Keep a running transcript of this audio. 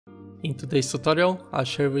In today's tutorial, I'll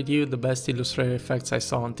share with you the best Illustrator effects I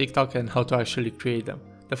saw on TikTok and how to actually create them.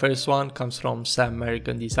 The first one comes from Sam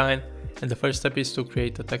Merrigan Design, and the first step is to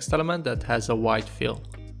create a text element that has a white fill.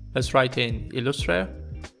 Let's write in Illustrator.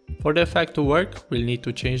 For the effect to work, we'll need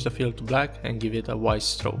to change the fill to black and give it a white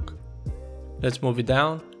stroke. Let's move it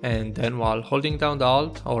down, and then while holding down the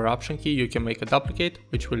Alt or Option key, you can make a duplicate,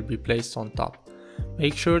 which will be placed on top.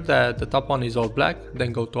 Make sure that the top one is all black,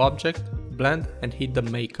 then go to Object, Blend, and hit the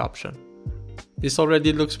Make option. This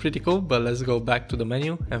already looks pretty cool, but let's go back to the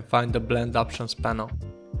menu and find the Blend Options panel.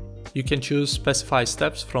 You can choose Specify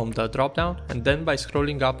Steps from the dropdown, and then by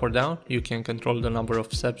scrolling up or down, you can control the number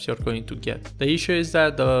of steps you're going to get. The issue is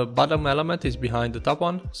that the bottom element is behind the top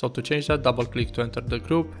one, so to change that, double click to enter the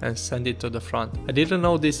group and send it to the front. I didn't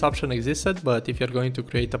know this option existed, but if you're going to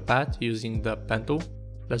create a path using the pen tool,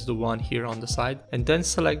 let's do one here on the side, and then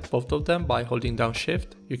select both of them by holding down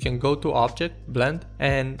Shift. You can go to Object, Blend,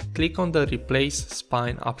 and click on the Replace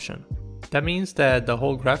Spine option. That means that the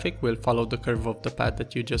whole graphic will follow the curve of the path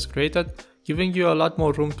that you just created, giving you a lot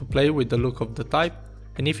more room to play with the look of the type.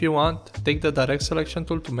 And if you want, take the direct selection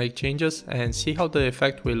tool to make changes and see how the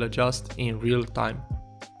effect will adjust in real time.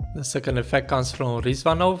 The second effect comes from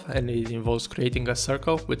Rizvanov, and it involves creating a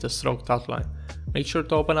circle with a stroked outline. Make sure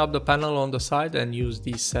to open up the panel on the side and use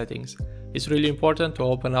these settings. It's really important to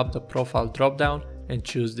open up the profile dropdown and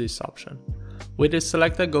choose this option. With it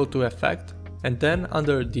selected, go to Effect, and then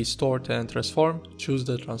under Distort and Transform, choose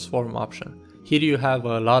the Transform option. Here you have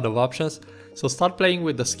a lot of options, so start playing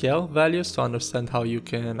with the scale values to understand how you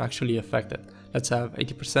can actually affect it. Let's have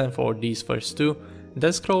 80% for these first two, and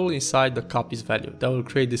then scroll inside the copies value. That will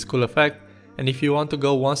create this cool effect, and if you want to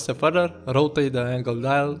go one step further, rotate the angle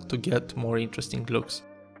dial to get more interesting looks.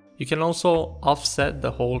 You can also offset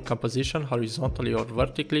the whole composition horizontally or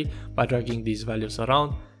vertically by dragging these values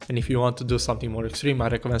around, and if you want to do something more extreme, I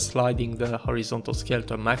recommend sliding the horizontal scale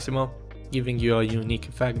to a maximum, giving you a unique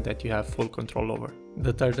effect that you have full control over.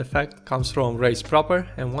 The third effect comes from Raise Proper,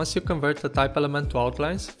 and once you convert the type element to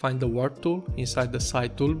outlines, find the Warp tool inside the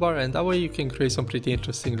side toolbar, and that way you can create some pretty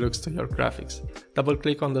interesting looks to your graphics. Double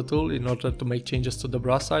click on the tool in order to make changes to the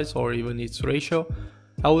brush size or even its ratio.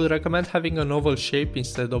 I would recommend having an oval shape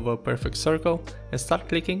instead of a perfect circle, and start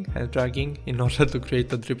clicking and dragging in order to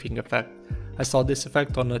create a dripping effect. I saw this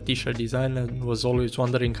effect on a t-shirt design and was always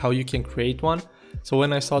wondering how you can create one, so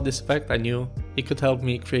when I saw this effect I knew it could help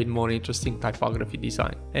me create more interesting typography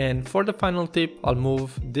design. And for the final tip, I'll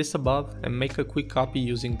move this above and make a quick copy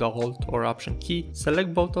using the Alt or Option key,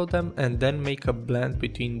 select both of them, and then make a blend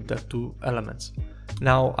between the two elements.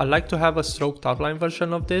 Now I like to have a stroked outline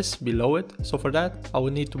version of this below it, so for that I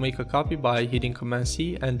will need to make a copy by hitting Command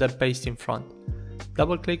C and then paste in front.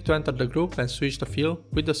 Double click to enter the group and switch the fill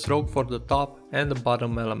with the stroke for the top and the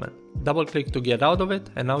bottom element. Double click to get out of it,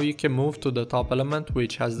 and now you can move to the top element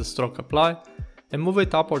which has the stroke applied and move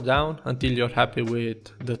it up or down until you're happy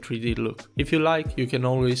with the 3D look. If you like, you can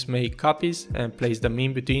always make copies and place them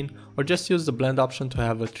in between, or just use the blend option to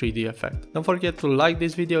have a 3D effect. Don't forget to like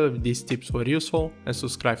this video if these tips were useful and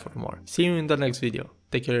subscribe for more. See you in the next video.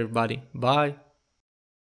 Take care everybody, bye!